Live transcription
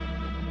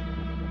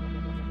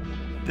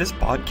This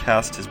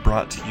podcast is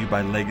brought to you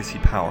by Legacy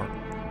Power.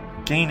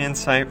 Gain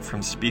insight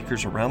from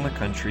speakers around the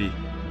country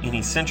in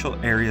essential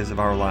areas of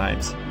our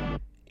lives.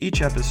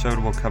 Each episode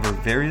will cover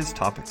various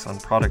topics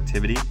on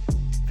productivity,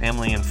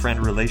 family and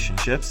friend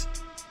relationships,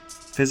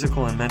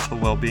 physical and mental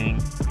well-being,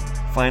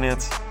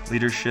 finance,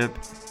 leadership,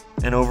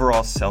 and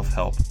overall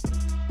self-help.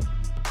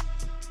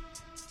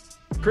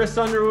 Chris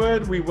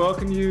Underwood, we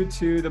welcome you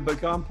to the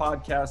Become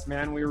Podcast,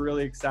 man. We're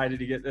really excited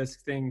to get this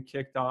thing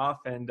kicked off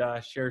and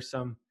share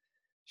some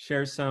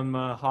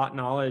hot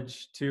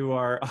knowledge to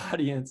our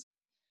audience.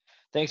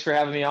 Thanks for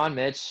having me on,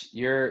 Mitch.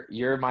 You're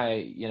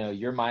my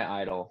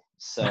idol.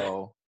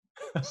 So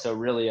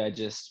really,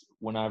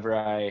 whenever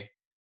I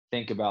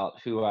think about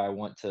who I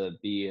want to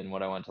be and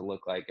what I want to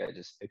look like, I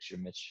just picture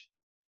Mitch.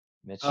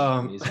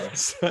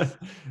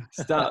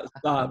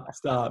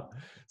 Stop.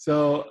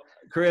 So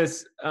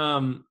Chris,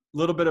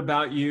 little bit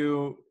about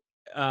you.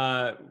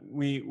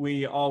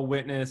 We all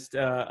witnessed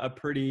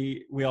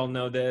we all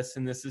know this,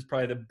 and this is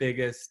probably the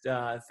biggest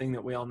thing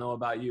that we all know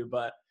about you,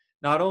 but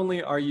not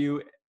only are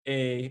you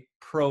a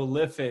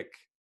prolific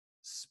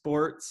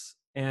sports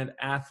and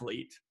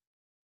athlete,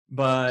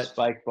 but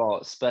spike ball,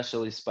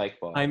 especially spike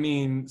ball. I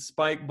mean,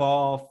 spike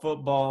ball,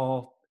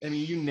 football, I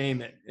mean, you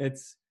name it.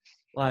 It's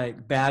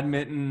like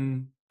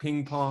badminton,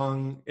 ping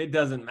pong, it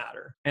doesn't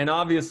matter. And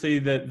obviously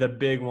the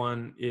big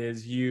one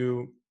is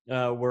you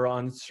were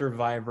on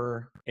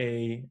Survivor,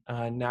 a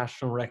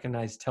national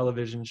recognized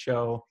television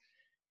show.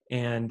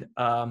 And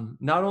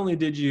not only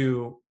did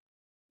you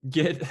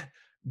get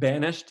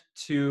banished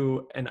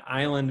to an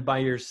island by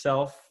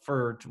yourself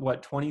for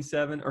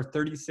 27 or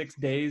 36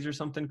 days or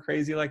something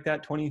crazy like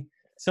that, 28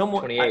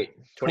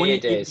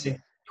 days.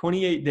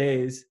 28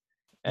 days.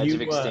 Edge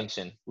of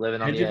extinction,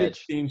 living on the edge.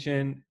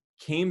 Extinction,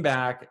 came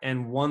back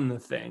and won the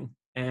thing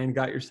and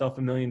got yourself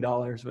 $1 million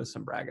with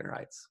some bragging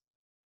rights.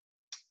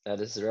 That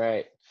is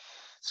right.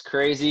 It's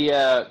crazy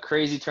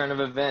turn of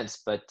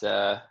events, but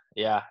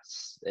yeah,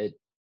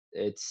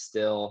 it's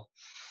still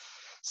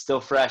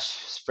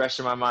fresh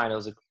in my mind. It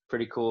was a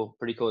pretty cool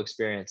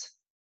experience.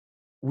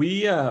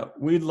 We'd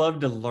love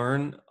to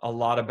learn a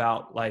lot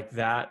about like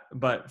that,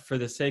 but for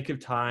the sake of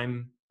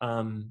time,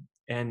 and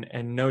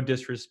no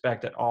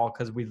disrespect at all,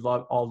 because we'd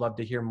all love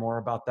to hear more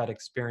about that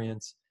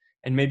experience.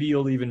 And maybe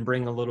you'll even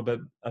bring a little bit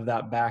of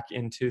that back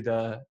into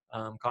the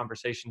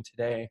conversation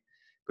today.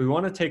 But we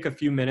want to take a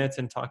few minutes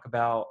and talk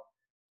about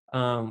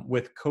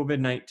with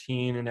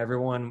COVID-19 and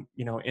everyone,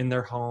 in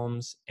their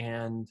homes,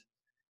 and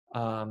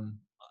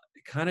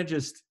kind of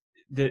just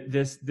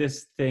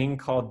this thing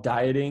called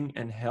dieting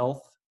and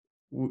health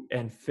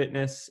and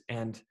fitness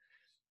and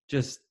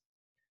just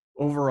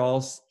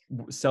overall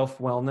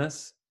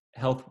self-wellness,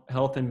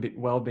 health and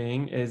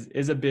well-being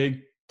is a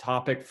big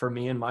topic for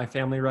me and my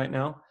family right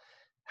now.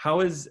 How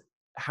is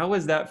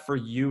that for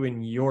you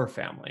and your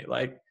family?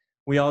 Like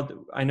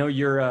I know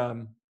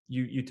you're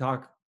you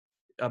talk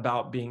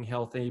about being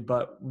healthy,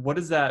 but what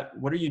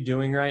are you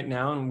doing right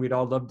now? And we'd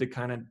all love to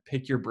kind of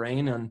pick your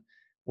brain on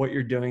what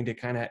you're doing to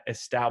kind of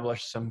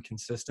establish some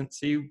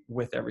consistency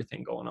with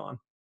everything going on.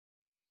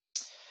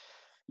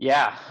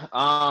 Yeah.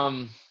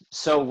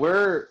 So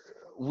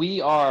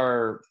we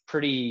are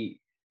pretty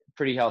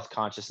health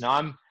conscious.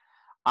 Now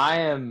I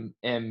am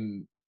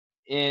in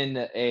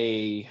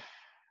a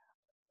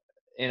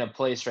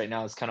place right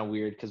now that's kind of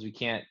weird because we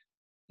can't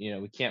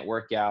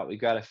work out. You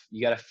got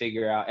to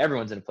figure out,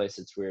 everyone's in a place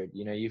that's weird.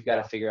 You've got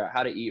to figure out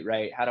how to eat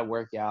right, how to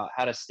work out,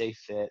 how to stay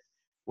fit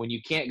when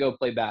you can't go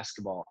play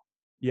basketball.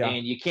 Yeah.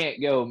 And you can't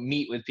go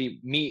meet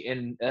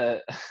in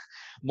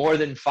more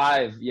than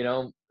 5,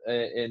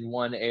 in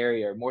one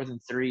area, or more than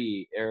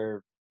 3,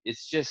 or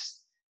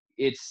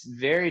it's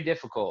very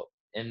difficult.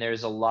 And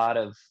there's a lot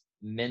of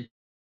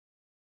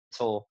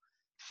mental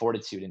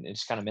fortitude and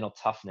just kind of mental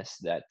toughness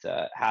that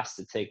has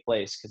to take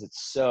place, because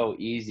it's so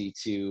easy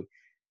to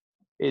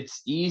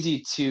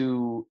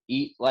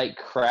eat like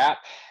crap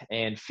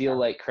and feel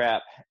like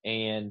crap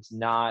and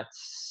not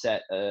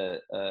set a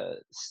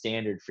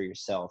standard for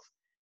yourself.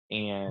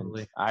 And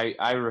totally.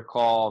 I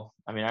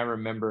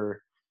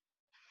remember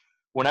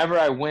whenever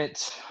I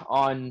went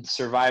on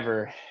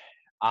Survivor,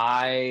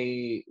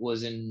 I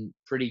was in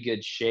pretty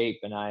good shape,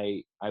 and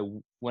I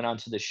went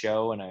onto the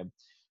show, and I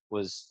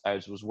was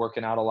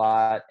working out a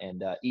lot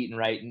and eating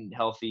right and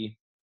healthy,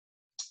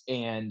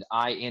 and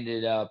I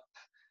ended up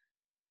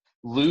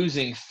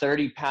losing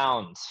 30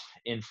 pounds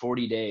in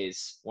 40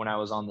 days when I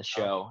was on the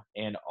show,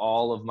 and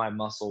all of my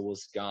muscle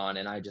was gone,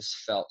 and I just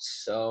felt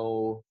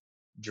so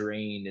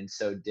drained and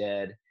so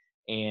dead.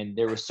 And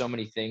there were so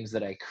many things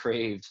that I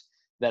craved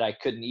that I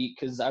couldn't eat,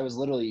 because I was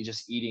literally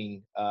just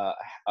eating a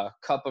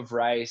cup of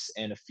rice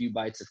and a few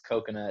bites of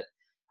coconut.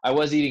 I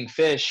was eating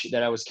fish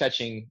that I was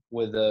catching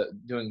with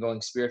going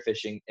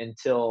spearfishing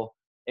until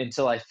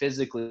I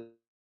physically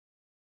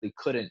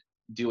couldn't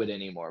do it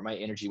anymore. My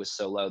energy was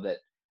so low that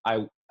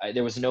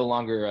there was no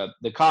longer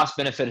the cost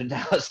benefit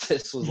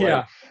analysis was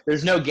like,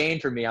 there's no gain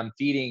for me. I'm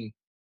feeding,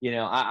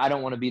 I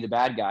don't want to be the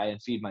bad guy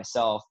and feed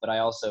myself, but I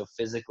also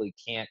physically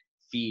can't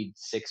feed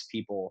 6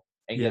 people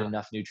and get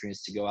enough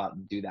nutrients to go out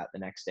and do that the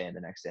next day and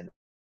the next day.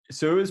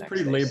 So it was next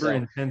pretty day. labor So,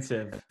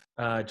 intensive,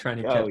 trying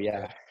to catch oh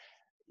yeah. fish.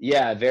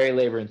 Yeah, very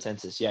labor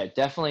intensive. Yeah,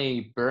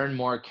 definitely burn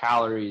more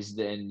calories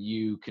than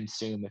you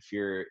consume if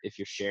you're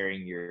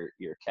sharing your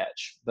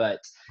catch. But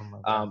Oh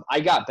my God.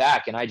 I got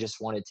back and I just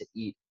wanted to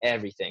eat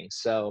everything.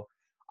 So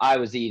I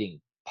was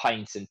eating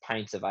pints and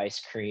pints of ice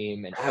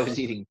cream, and I was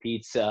eating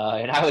pizza,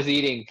 and I was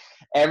eating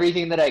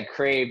everything that I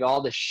craved,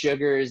 all the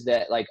sugars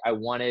that like I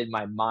wanted.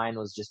 My mind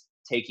was just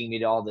taking me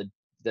to all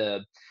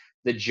the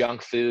the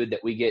junk food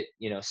that we get,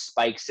 you know,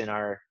 spikes in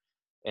our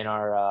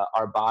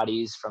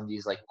bodies from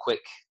these like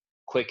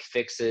quick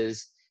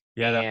fixes.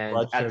 Yeah, that And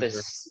blood at sugar.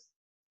 this,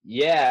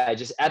 yeah,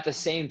 just at the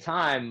same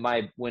time,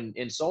 when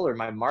in solar,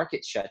 my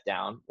market shut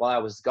down while I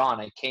was gone.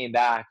 I came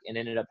back and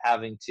ended up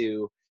having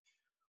to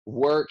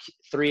work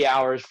 3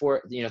 hours,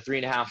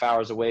 3.5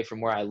 hours away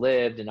from where I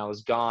lived. And I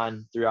was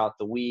gone throughout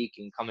the week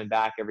and coming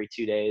back every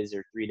 2 days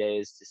or 3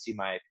 days to see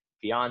my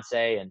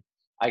fiance. And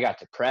I got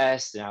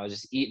depressed and I was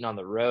just eating on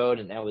the road,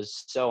 and that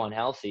was so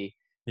unhealthy.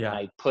 And Yeah.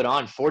 I put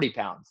on 40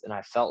 pounds and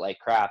I felt like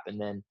crap. And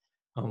then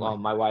Oh my well,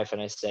 my God. wife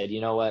and I said,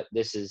 you know what,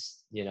 this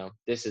is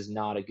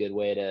not a good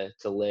way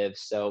to live.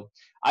 So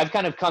I've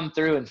kind of come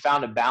through and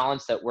found a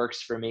balance that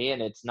works for me,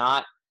 and it's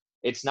not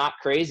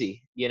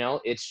crazy. You know,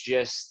 it's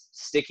just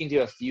sticking to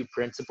a few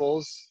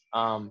principles.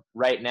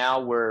 Right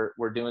now, we're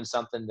doing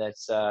something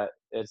that's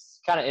it's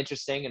kind of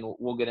interesting, and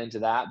we'll get into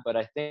that. But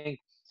I think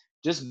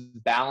just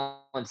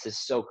balance is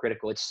so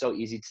critical. It's so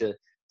easy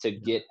to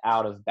get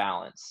out of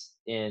balance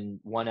in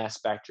one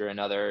aspect or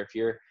another. If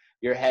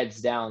your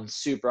head's down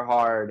super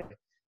hard,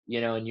 you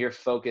know, and you're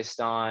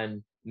focused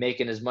on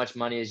making as much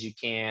money as you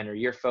can, or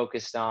you're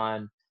focused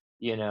on,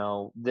 you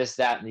know, this,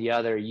 that, and the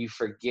other, you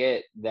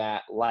forget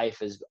that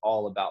life is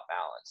all about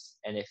balance.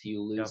 And if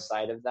you lose Yep.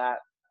 sight of that,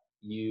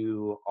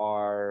 you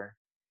are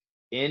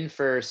in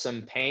for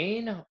some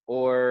pain,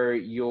 or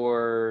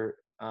you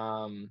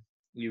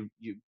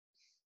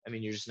I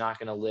mean, you're just not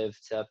going to live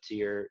up to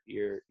your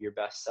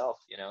best self.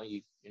 You know,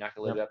 you're not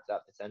going to Yep. live up to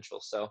that potential.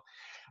 So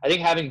I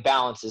think having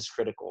balance is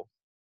critical.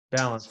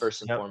 It's Balance.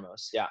 first and Yep.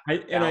 foremost. Yeah. I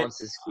and I Balance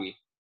is key.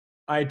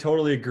 I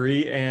totally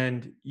agree.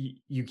 And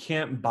you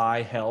can't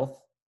buy health.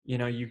 You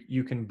know,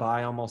 you can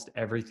buy almost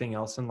everything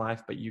else in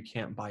life, but you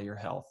can't buy your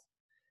health.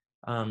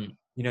 Mm,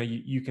 You know,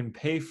 you can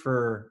pay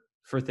for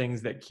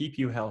things that keep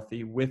you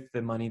healthy with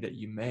the money that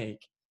you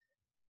make,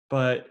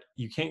 but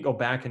you can't go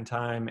back in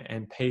time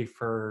and pay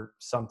for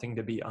something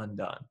to be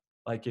undone.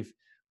 Like if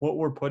what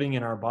we're putting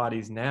in our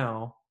bodies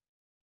now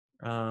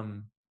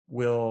um,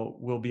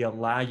 will be a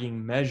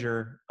lagging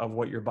measure of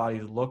what your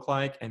bodies look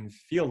like and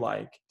feel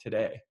like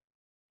today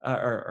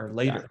or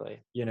later.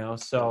 exactly. You know, Yep.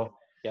 so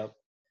Yep.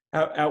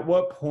 at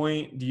what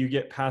point do you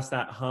get past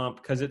that hump?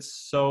 Because it's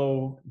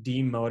so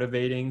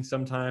demotivating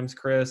sometimes,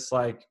 Chris.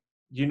 Like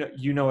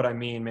you know what I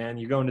mean, man.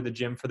 You go into the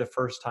gym for the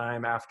first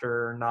time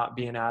after not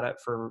being at it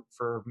for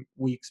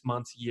weeks,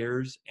 months,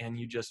 years, and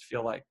you just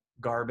feel like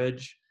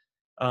garbage.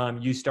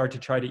 You start to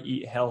try to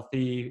eat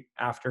healthy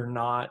after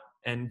not,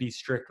 and be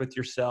strict with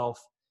yourself.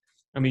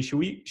 I mean, should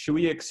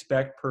we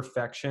expect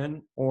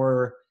perfection,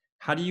 or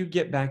how do you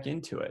get back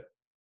into it?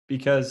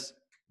 Because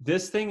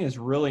this thing has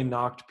really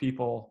knocked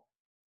people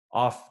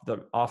off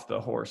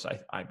the horse,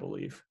 I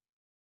believe.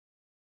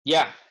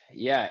 Yeah.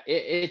 Yeah.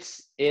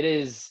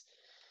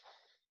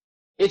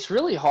 It's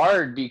really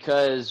hard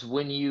because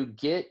when you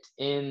get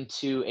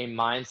into a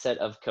mindset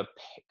of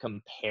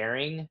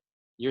comparing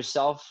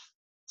yourself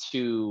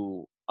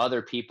to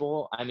other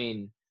people, I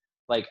mean,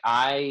 like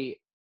I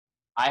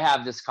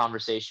have this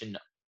conversation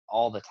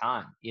all the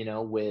time, you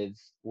know, with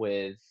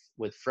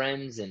with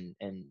friends and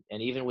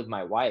even with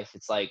my wife.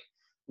 It's like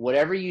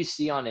whatever you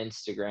see on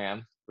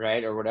Instagram,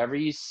 right? Or whatever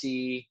you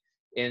see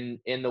in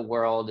the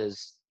world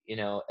as, you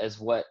know, as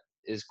what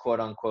is quote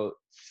unquote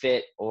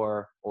fit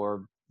or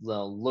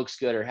looks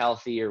good or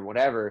healthy or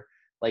whatever,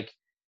 like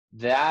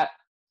that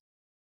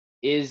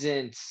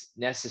isn't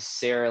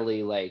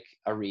necessarily like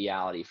a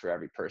reality for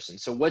every person.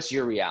 So what's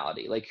your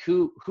reality? Like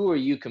who are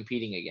you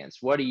competing against?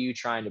 What are you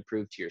trying to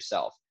prove to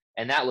yourself?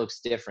 And that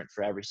looks different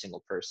for every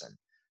single person.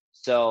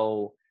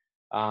 So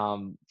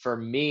for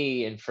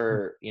me and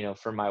for, you know,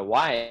 for my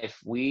wife,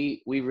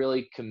 we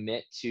really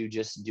commit to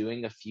just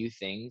doing a few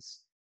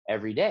things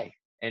every day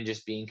and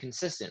just being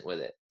consistent with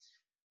it.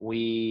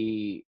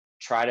 We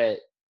try to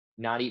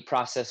not eat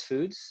processed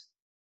foods.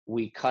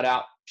 We cut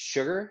out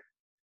sugar.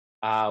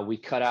 We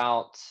cut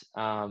out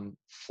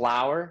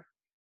flour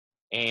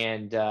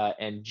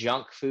and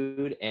junk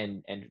food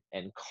and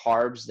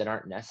carbs that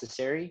aren't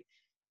necessary,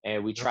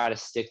 and we Yep. try to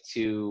stick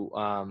to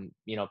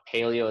you know,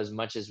 paleo as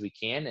much as we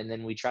can, and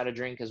then we try to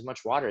drink as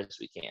much water as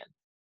we can.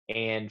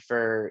 And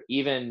for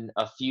even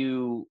a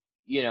few,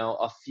 you know,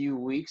 a few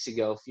weeks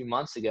ago, a few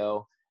months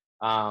ago,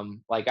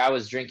 like I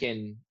was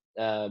drinking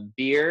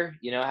beer,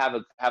 you know,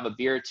 have a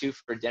beer or two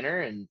for dinner,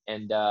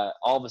 and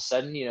all of a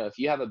sudden, you know, if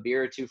you have a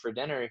beer or two for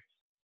dinner,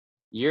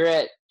 you're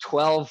at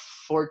 12,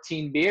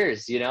 14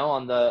 beers, you know,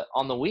 on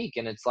the week.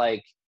 And it's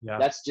like, Yeah.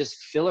 that's just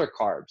filler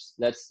carbs.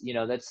 That's, you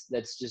know,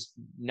 that's just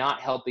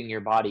not helping your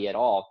body at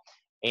all.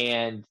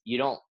 and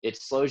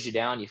it slows you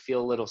down. You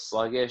feel a little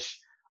sluggish.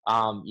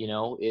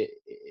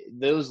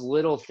 Those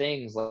little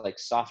things like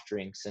soft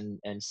drinks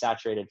and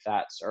saturated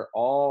fats are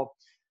all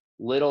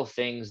little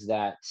things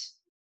that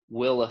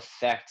will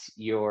affect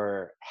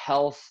your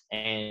health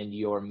and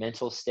your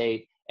mental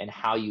state and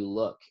how you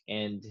look.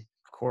 And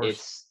Of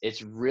course.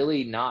 it's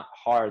really not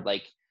hard.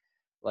 Like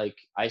we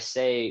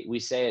say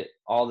it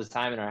all the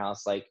time in our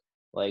house, a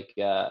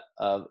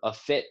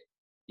fit,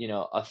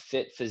 a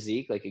fit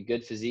physique, like a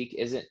good physique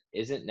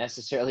isn't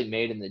necessarily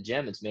made in the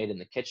gym. It's made in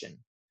the kitchen.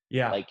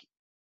 Yeah. Like,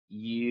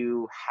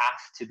 you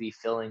have to be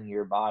filling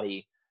your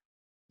body.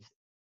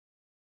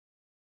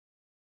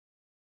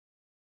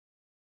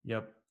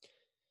 Yep.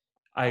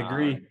 I um,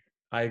 agree.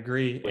 I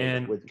agree.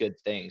 And with good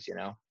things.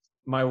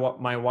 my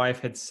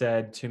wife had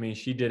said to me,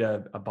 she did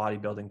a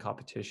bodybuilding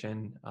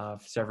competition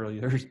several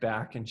years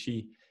back, and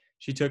she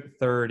took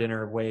third in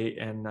her weight,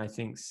 and I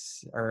think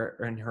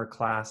or in her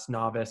class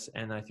novice,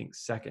 and I think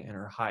second in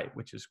her height,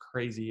 which is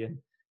crazy. And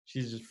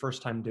she's just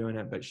first time doing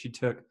it, but she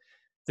took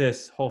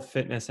this whole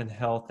fitness and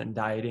health and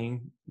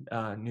dieting,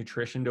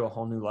 nutrition to a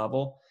whole new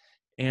level.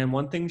 And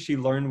one thing she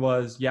learned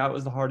was, yeah, it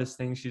was the hardest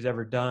thing she's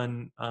ever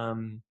done,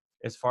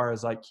 as far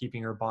as like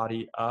keeping her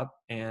body up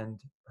and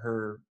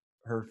her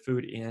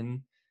food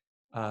in,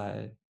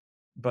 uh,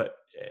 but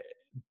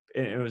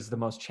it was the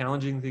most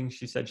challenging thing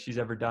she said she's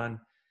ever done.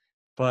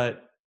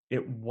 But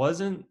it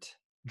wasn't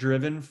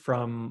driven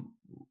from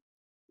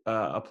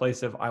a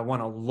place of I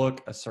want to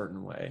look a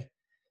certain way.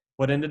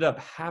 What ended up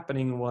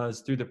happening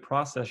was through the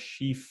process,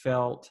 she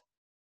felt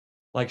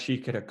like she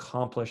could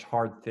accomplish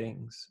hard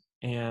things,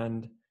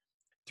 and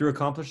through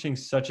accomplishing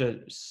such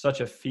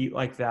a feat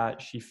like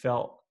that, she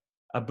felt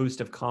a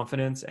boost of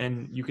confidence,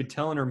 and you could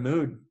tell in her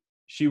mood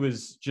she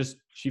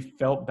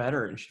felt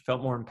better and she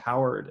felt more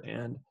empowered.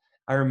 And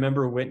I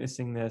remember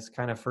witnessing this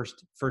kind of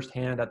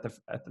firsthand at the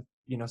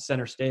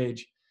center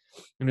stage,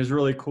 and it was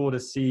really cool to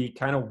see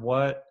kind of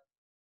what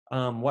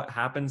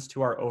happens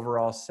to our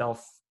overall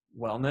self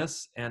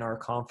wellness and our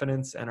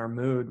confidence and our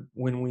mood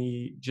when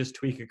we just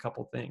tweak a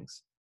couple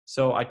things.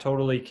 So I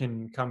totally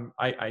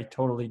I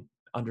totally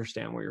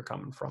understand where you're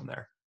coming from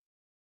there.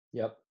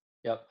 Yep.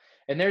 Yep.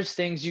 And there's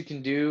things you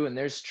can do, and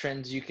there's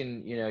trends you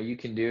can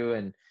do.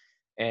 And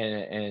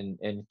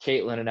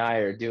Caitlin and I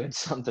are doing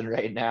something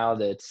right now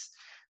that's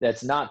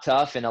not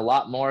tough. And a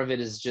lot more of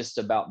it is just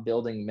about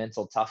building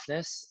mental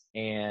toughness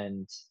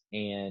and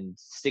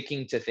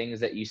sticking to things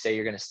that you say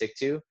you're going to stick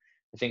to.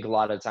 I think a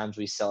lot of times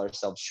we sell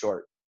ourselves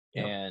short.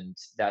 Yep. And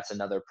that's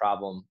another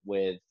problem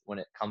with when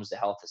it comes to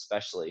health,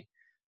 especially.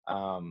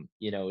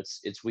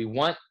 It's we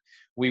want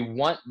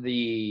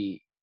the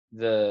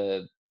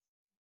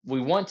we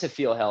want to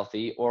feel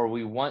healthy, or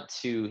we want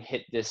to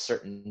hit this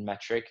certain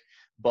metric,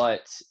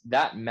 but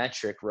that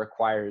metric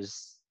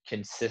requires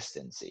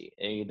consistency.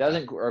 It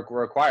doesn't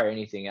require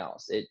anything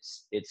else.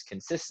 It's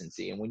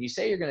consistency. And when you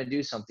say you're going to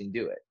do something,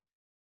 do it.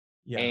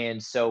 Yeah.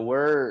 And so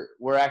we're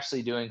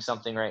actually doing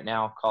something right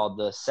now called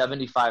the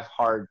 75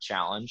 hard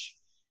challenge.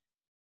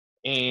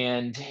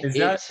 And Is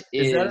that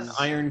an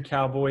Iron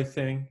Cowboy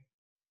thing?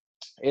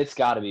 it's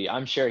got to be.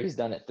 I'm sure he's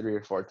done it 3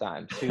 or 4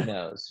 times. Who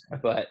knows?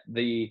 But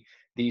the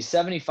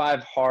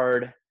 75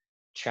 hard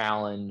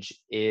challenge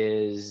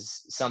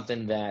is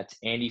something that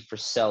Andy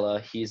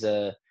Frisella, he's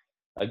a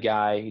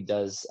guy who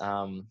does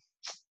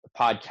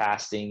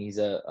podcasting. He's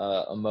a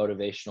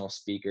motivational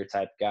speaker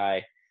type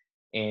guy,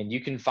 and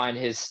you can find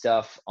his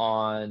stuff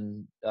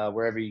on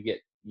wherever you get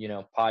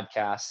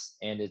podcasts.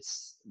 And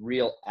it's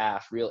real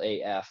AF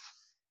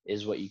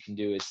is what you can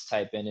do, is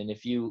type in. And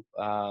if you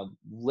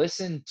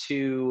listen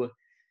to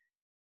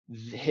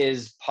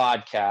his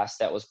podcast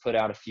that was put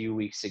out a few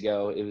weeks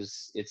ago,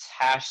 it's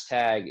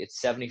hashtag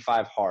it's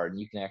 75 hard, and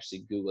you can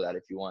actually Google that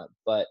if you want.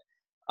 But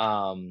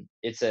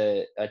it's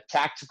a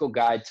tactical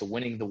guide to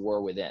winning the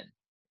war within.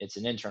 It's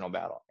an internal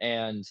battle.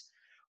 And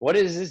what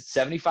is it?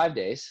 75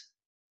 days.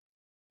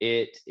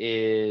 It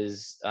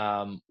is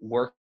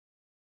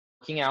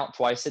working out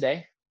twice a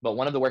day, but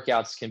one of the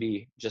workouts can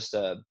be just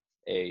a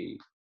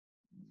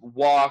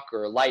walk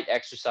or light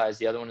exercise.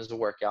 The other one is a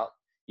workout.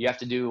 You have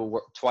to do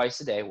twice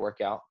a day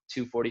workout,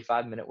 2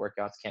 45-minute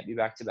workouts, can't be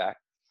back to back.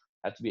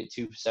 Have to be at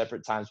 2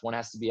 separate times. One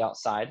has to be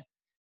outside.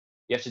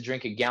 You have to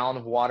drink a gallon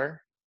of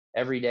water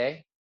every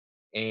day,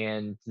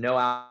 and no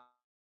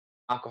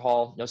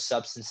alcohol, no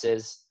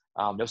substances,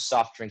 no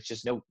soft drinks,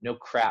 just no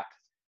crap,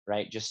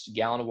 right? Just a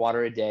gallon of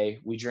water a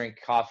day. We drink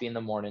coffee in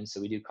the morning, so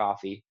we do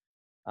coffee.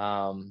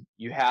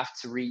 You have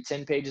to read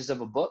 10 pages of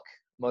a book,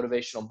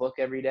 motivational book,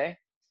 every day.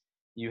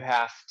 You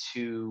have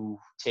to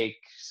take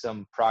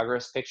some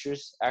progress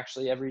pictures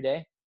actually every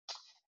day.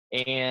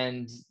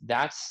 And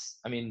that's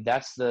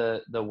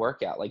the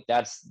workout. Like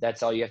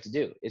that's all you have to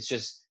do. It's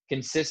just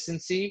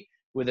consistency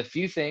with a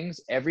few things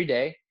every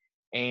day,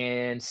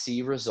 and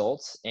see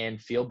results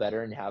and feel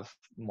better and have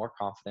more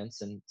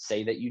confidence and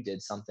say that you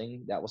did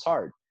something that was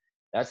hard.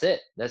 That's it.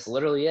 That's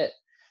literally it.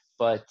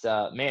 But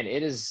man,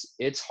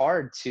 it's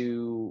hard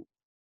you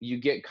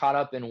get caught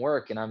up in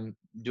work. And I'm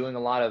doing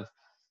a lot of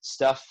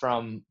stuff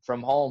from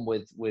home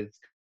with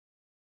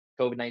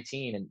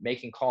COVID-19 and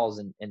making calls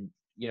and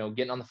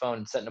getting on the phone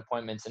and setting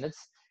appointments. And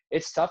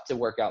it's tough to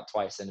work out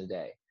twice in a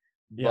day,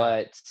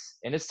 Yeah.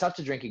 and it's tough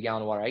to drink a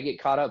gallon of water. I get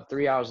caught up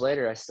 3 hours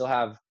later. I still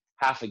have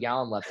half a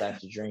gallon left I have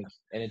to drink,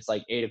 and it's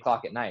like 8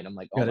 o'clock at night. I'm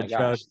like, oh Got to my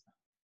gosh. chug.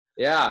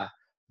 Yeah.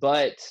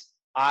 But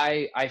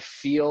I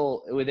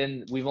feel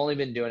we've only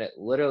been doing it,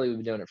 literally we've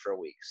been doing it for a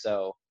week.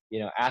 So,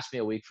 ask me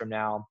a week from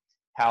now,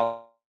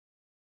 how's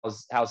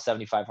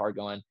 75 hard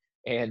going?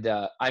 And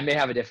I may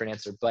have a different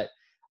answer, but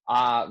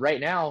right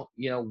now,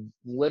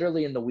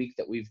 literally in the week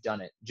that we've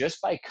done it,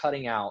 just by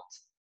cutting out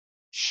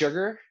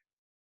sugar,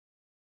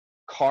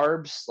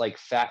 carbs, like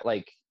fat,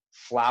 like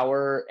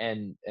flour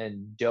and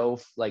dough,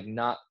 like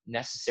not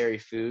necessary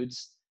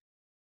foods,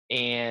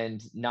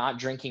 and not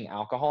drinking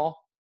alcohol,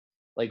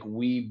 like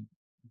we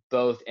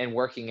both, and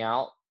working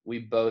out, we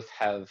both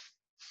have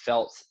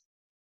felt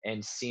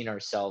and seen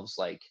ourselves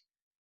like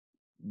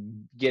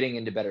getting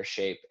into better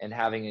shape and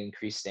having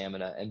increased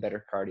stamina and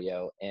better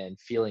cardio and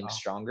feeling Wow.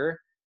 stronger,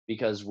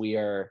 because we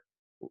are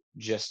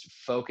just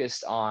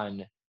focused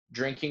on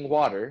drinking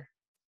water,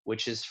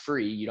 which is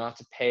free. You don't have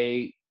to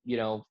pay,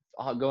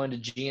 I'll go into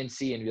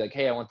GNC and be like,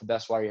 hey, I want the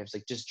best water you have. It's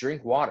like, just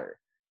drink water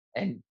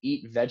and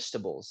eat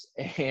vegetables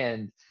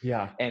and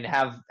Yeah.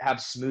 have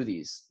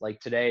smoothies. Like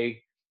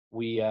today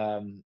we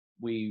had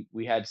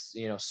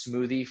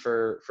smoothie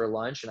for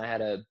lunch, and I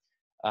had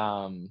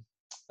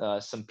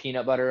some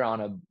peanut butter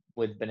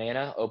with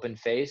banana open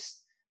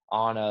faced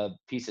on a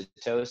piece of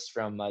toast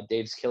from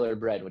Dave's Killer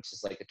Bread, which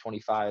is like a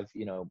 25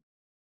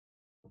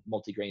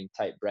 multigrain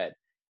type bread.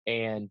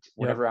 And Yep.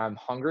 whenever I'm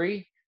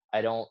hungry,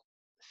 I don't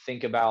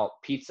think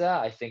about pizza.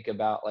 I think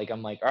about, like,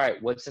 I'm like, all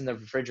right, what's in the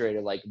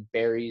refrigerator? Like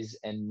berries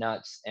and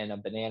nuts and a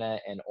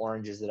banana and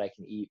oranges that I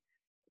can eat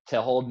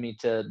to hold me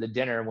to the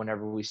dinner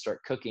whenever we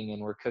start cooking,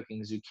 and we're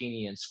cooking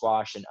zucchini and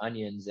squash and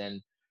onions,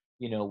 and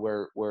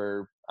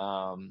we're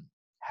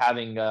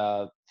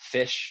having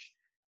fish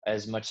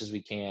as much as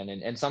we can,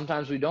 and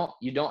sometimes you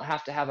don't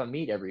have to have a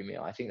meat every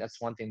meal. I think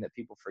that's one thing that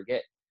people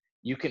forget.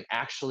 You can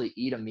actually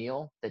eat a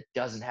meal that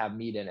doesn't have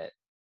meat in it.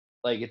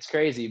 Like, it's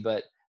crazy,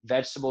 but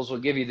vegetables will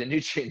give you the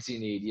nutrients you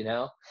need.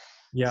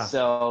 Yeah.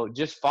 So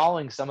just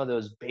following some of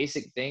those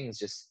basic things,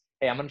 just,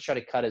 hey, I'm going to try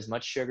to cut as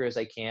much sugar as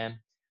I can,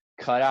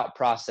 cut out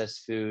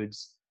processed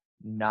foods,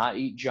 not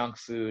eat junk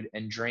food,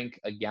 and drink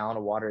a gallon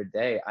of water a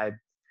day. I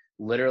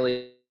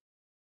literally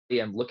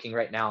am looking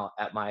right now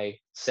at my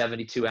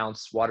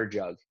 72-ounce water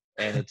jug,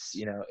 and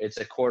it's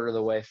a quarter of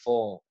the way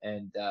full.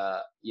 And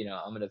I'm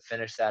going to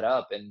finish that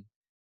up, and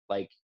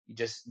like, you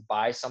just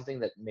buy something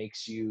that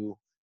makes you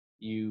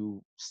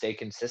stay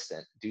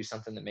consistent. Do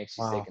something that makes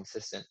you stay Wow.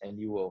 consistent, and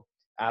you will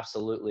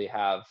absolutely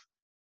have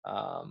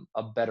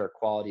a better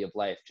quality of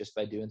life just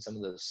by doing some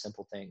of those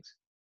simple things.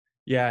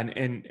 Yeah.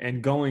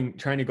 And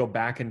trying to go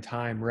back in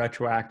time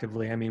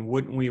retroactively. I mean,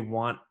 wouldn't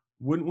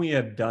we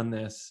have done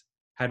this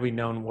had we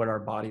known what our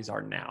bodies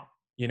are now?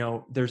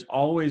 There's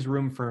always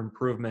room for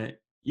improvement,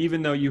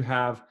 even though you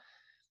have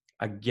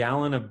a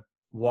gallon of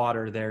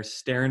water there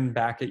staring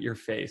back at your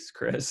face,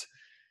 Chris,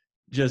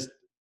 just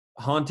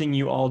haunting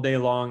you all day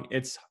long.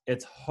 It's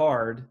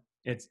hard.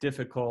 It's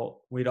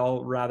difficult. We'd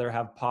all rather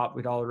have pop.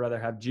 We'd all rather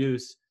have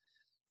juice.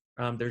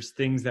 There's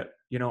things that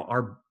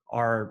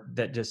are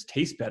that just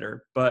taste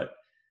better. But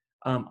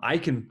I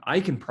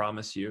can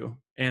promise you,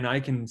 and I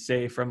can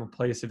say from a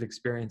place of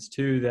experience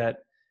too, that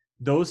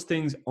those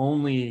things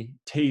only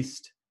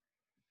taste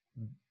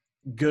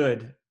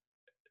good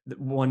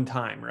one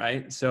time,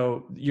 right?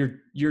 So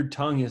your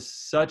tongue is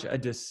such a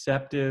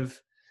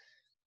deceptive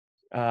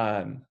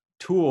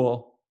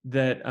tool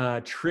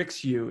that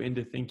tricks you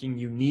into thinking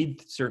you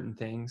need certain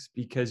things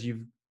because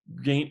you've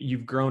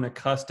grown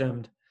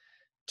accustomed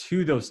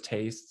to those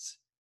tastes,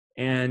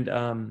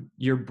 and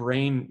your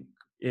brain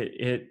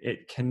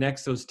it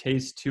connects those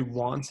tastes to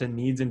wants and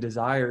needs and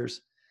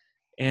desires,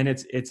 and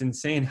it's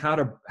insane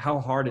how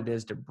hard it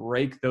is to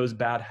break those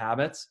bad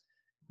habits.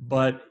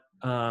 But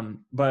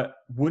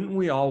wouldn't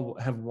we all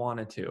have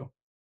wanted to,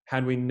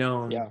 had we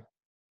known, Yeah.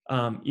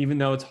 even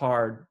though it's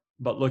hard,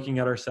 but looking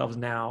at ourselves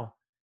now,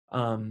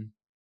 um,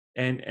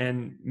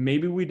 and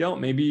maybe we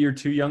don't. Maybe you're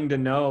too young to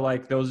know.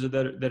 Like those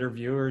that are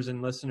viewers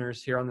and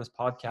listeners here on this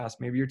podcast,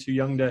 maybe you're too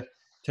young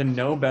to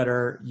know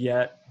better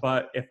yet.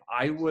 But if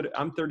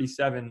I'm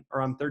 37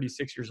 or I'm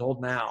 36 years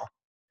old now,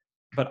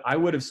 but I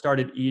would have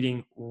started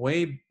eating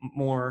way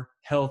more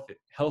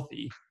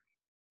healthy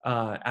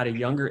at a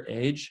younger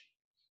age,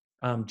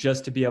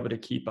 just to be able to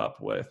keep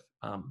up with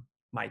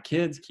my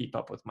kids, keep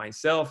up with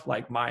myself.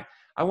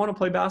 I want to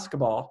play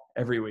basketball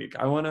every week.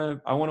 I want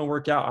to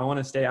work out. I want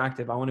to stay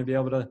active. I want to be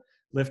able to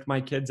lift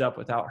my kids up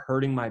without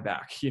hurting my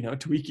back,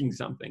 tweaking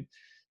something.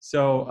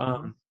 So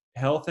Hmm.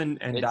 health and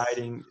It's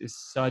dieting is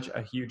such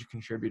a huge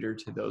contributor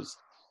to those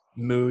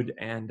mood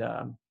and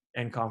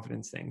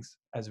confidence things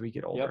as we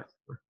get Yep. older.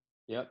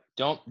 Yep.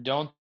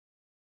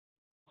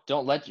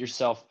 Don't let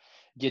yourself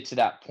get to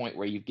that point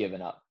where you've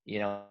given up.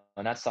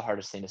 And that's the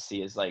hardest thing to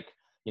see, is like,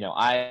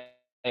 I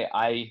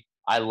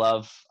I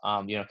love,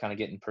 kind of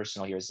getting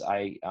personal here, is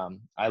I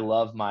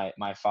love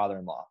my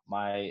father-in-law.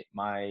 My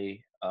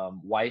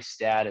wife's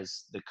dad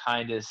is the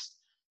kindest,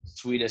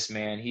 sweetest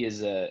man. He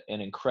is an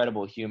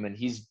incredible human.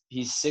 He's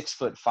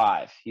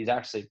 6'5". He's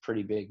actually a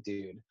pretty big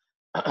dude.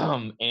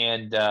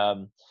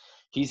 And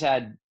he's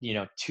had,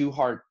 two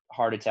heart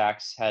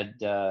attacks, had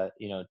Oh,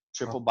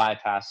 triple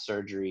bypass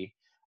surgery,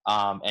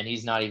 and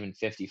he's not even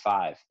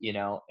 55,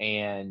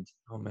 and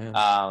oh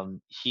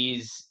man.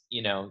 he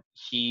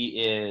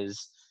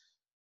is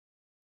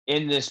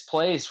in this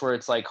place where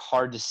it's like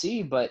hard to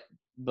see, but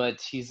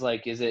he's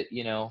like, is it,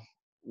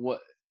 what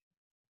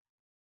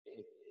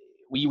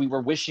we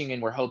were wishing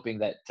and we're hoping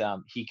that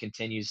he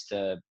continues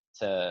to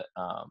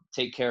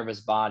take care of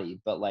his body,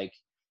 but like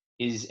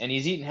he's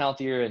eating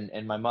healthier,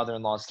 and my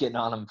mother-in-law's getting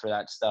on him for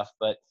that stuff.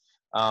 But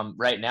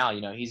right now,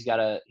 he's got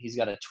a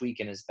tweak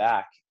in his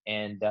back,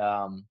 and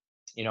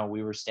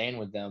we were staying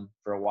with them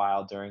for a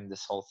while during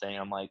this whole thing.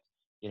 I'm like,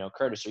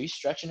 Curtis, are you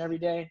stretching every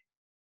day?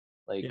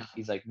 Like, Yeah.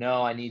 he's like,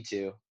 no, I need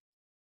to.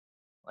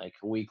 Like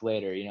a week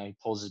later, he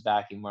pulls his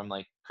back anymore. I'm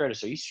like,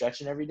 Curtis, are you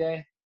stretching every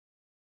day?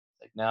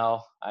 Like,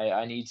 no,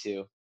 I need to.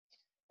 And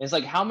it's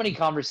like, how many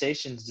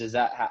conversations does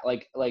that have?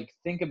 Like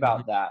think Mhm.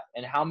 about that,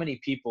 and how many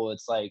people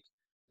it's like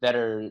that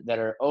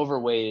are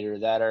overweight, or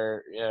that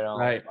are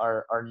Right.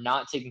 are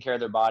not taking care of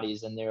their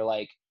bodies, and they're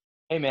like,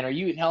 hey man, are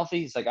you eating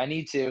healthy? It's like, I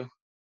need to.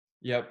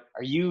 Yep.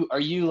 Are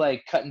you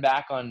like cutting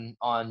back on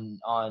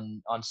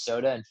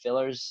soda and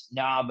fillers?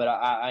 Nah, but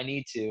I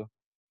need to.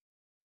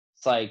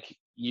 It's like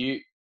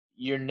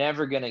you're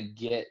never gonna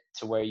get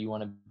to where you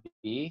want to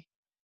be,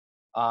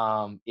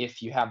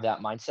 if you have that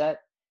mindset.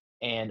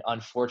 And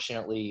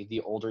unfortunately,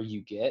 the older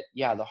you get,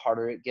 yeah, the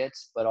harder it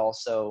gets. But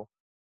also,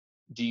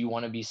 do you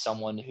want to be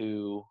someone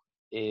who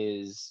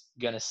is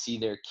going to see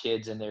their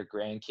kids and their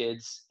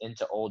grandkids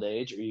into old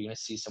age, or are you going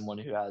to see someone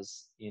who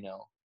has,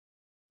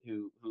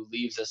 who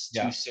leaves us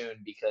too Yeah.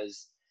 soon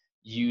because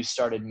you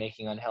started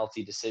making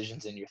unhealthy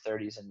decisions in your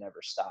 30s and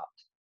never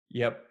stopped?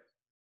 Yep.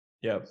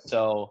 Yep.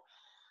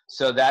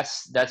 So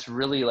that's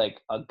really like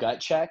a gut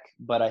check.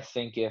 But I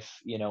think if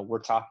we're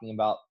talking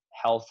about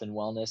health and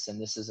wellness,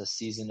 and this is a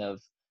season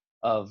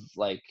of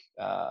like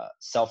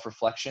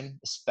self-reflection,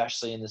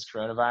 especially in this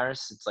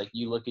coronavirus, it's like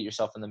you look at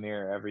yourself in the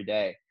mirror every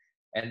day,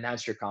 and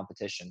that's your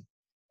competition.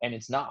 And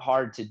it's not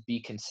hard to be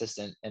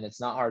consistent, and it's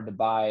not hard to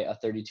buy a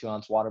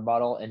 32-ounce water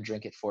bottle and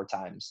drink it 4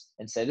 times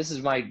and say, this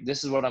is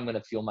what I'm going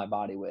to fuel my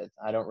body with.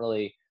 I don't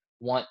really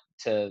want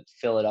to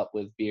fill it up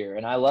with beer.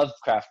 And I love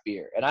craft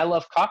beer, and I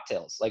love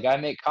cocktails. Like, I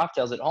make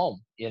cocktails at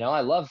home. I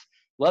love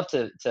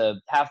to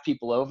have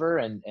people over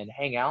and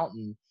hang out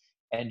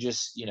and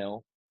just,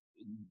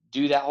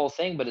 do that whole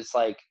thing. But it's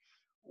like,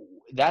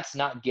 that's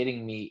not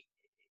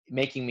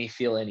making me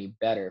feel any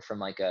better from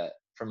like a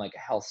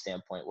health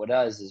standpoint. What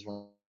does is,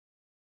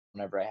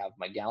 whenever I have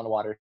my gallon of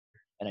water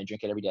and I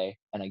drink it every day,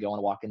 and I go on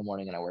a walk in the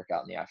morning and I work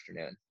out in the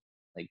afternoon.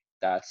 Like,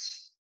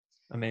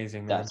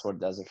 Amazing, man. that's what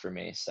does it for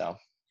me. So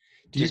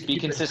Do you just be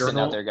keep a consistent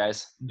out there, journal?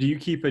 guys. Do you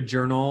keep a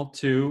journal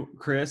too,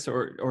 Chris,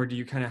 or do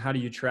you kind of, how do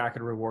you track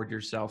and reward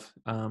yourself?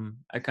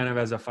 I kind of,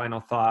 as a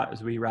final thought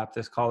as we wrap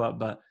this call up,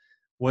 but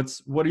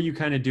what do you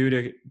kind of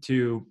do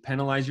to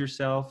penalize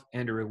yourself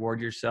and to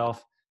reward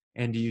yourself?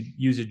 And do you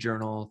use a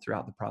journal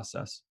throughout the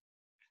process?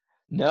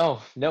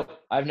 No, nope.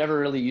 I've never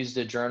really used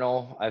a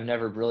journal. I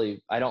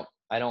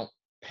don't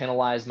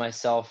penalize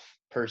myself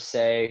per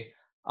se.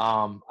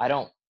 I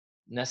don't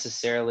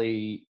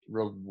necessarily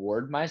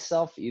reward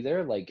myself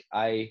either. Like,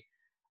 I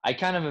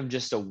kind of am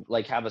just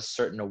like, have a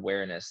certain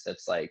awareness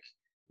that's like,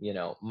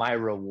 my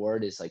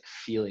reward is like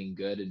feeling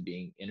good and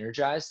being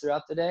energized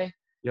throughout the day.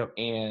 Yep.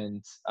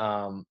 And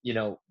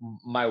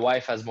my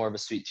wife has more of a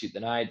sweet tooth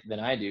than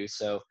I do.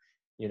 So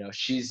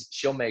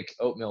she'll make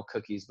oatmeal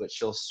cookies, but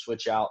she'll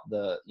switch out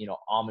the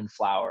almond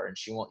flour, and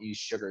she won't use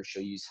sugar.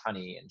 She'll use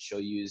honey, and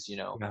she'll use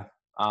Yeah.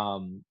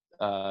 um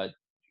uh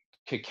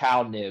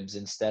cacao nibs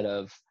instead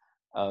of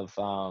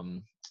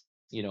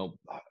you know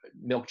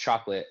milk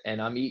chocolate.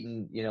 And I'm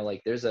eating,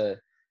 like, there's a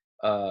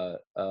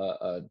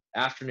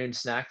afternoon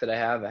snack that I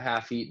have, a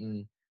half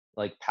eaten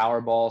like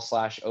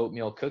Powerball /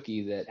 oatmeal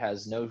cookie that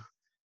has no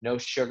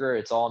sugar.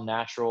 It's all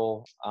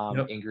natural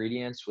Yep.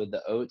 ingredients with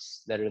the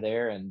oats that are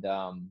there. And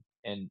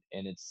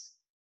it's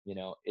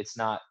it's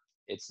not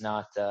it's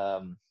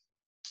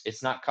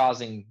not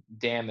causing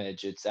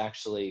damage. It's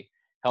actually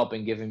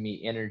helping, giving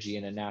me energy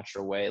in a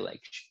natural way.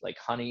 Like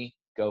honey,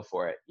 go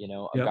for it.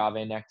 Yep.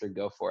 Agave nectar,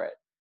 go for it.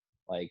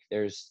 Like,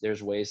 there's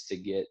ways to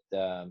get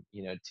to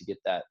get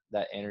that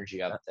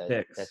energy up, That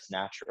fix. that's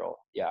natural.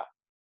 Yeah.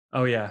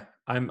 Oh yeah,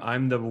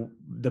 I'm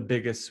the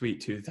biggest sweet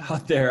tooth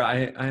out there.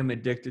 I'm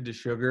addicted to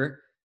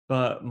sugar,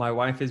 but my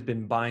wife has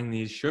been buying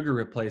these sugar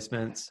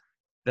replacements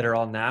that are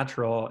all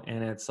natural,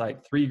 and it's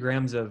like 3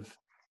 grams of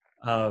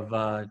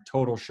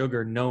total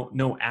sugar,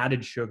 no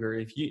added sugar.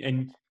 If you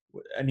and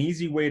An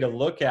easy way to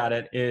look at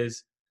it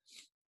is,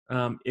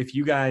 if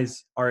you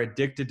guys are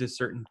addicted to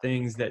certain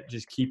things that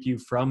just keep you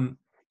from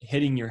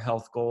hitting your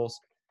health goals,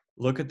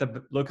 look at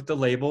the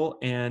label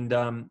and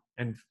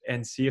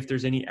see if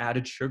there's any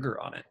added sugar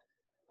on it.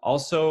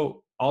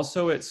 Also,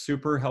 it's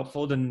super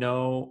helpful to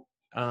know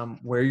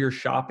where you're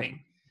shopping,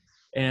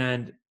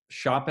 and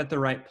shop at the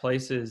right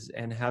places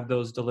and have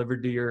those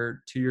delivered to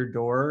your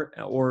door,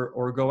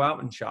 or go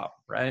out and shop,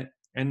 right?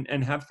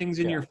 And have things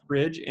in Yeah. your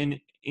fridge in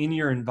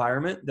your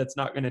environment that's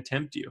not going to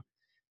tempt you.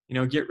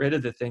 Get rid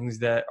of the things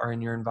that are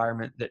in your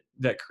environment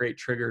that create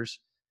triggers.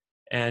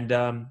 And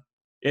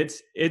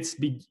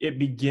it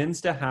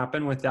begins to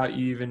happen without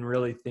you even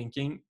really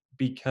thinking,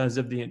 because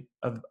of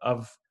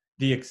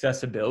the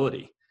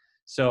accessibility.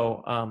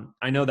 So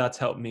I know that's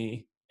helped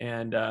me,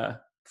 and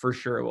for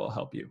sure it will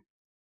help you.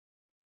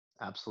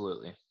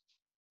 Absolutely.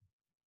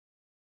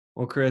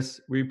 Well, Chris,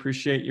 we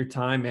appreciate your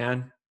time,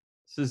 man.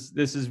 This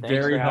is Thanks for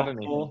very having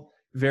me. helpful,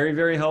 very,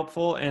 very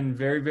helpful, and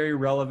very, very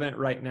relevant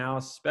right now,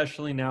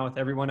 especially now with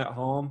everyone at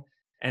home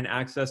and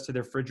access to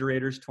their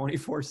refrigerators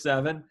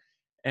 24/7,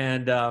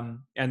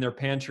 and their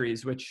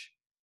pantries, which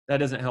that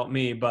doesn't help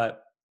me,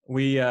 but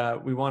we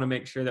want to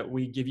make sure that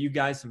we give you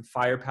guys some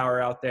firepower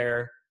out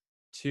there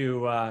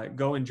to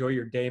go enjoy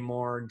your day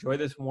more, enjoy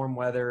this warm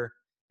weather,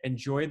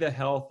 enjoy the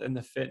health and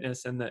the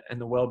fitness and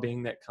the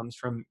well-being that comes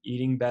from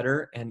eating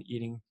better and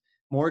eating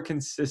more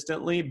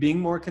consistently, being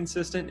more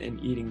consistent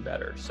and eating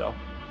better. So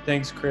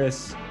thanks,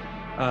 Chris.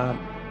 Um,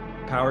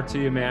 Power to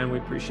you, man. We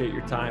appreciate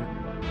your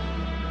time.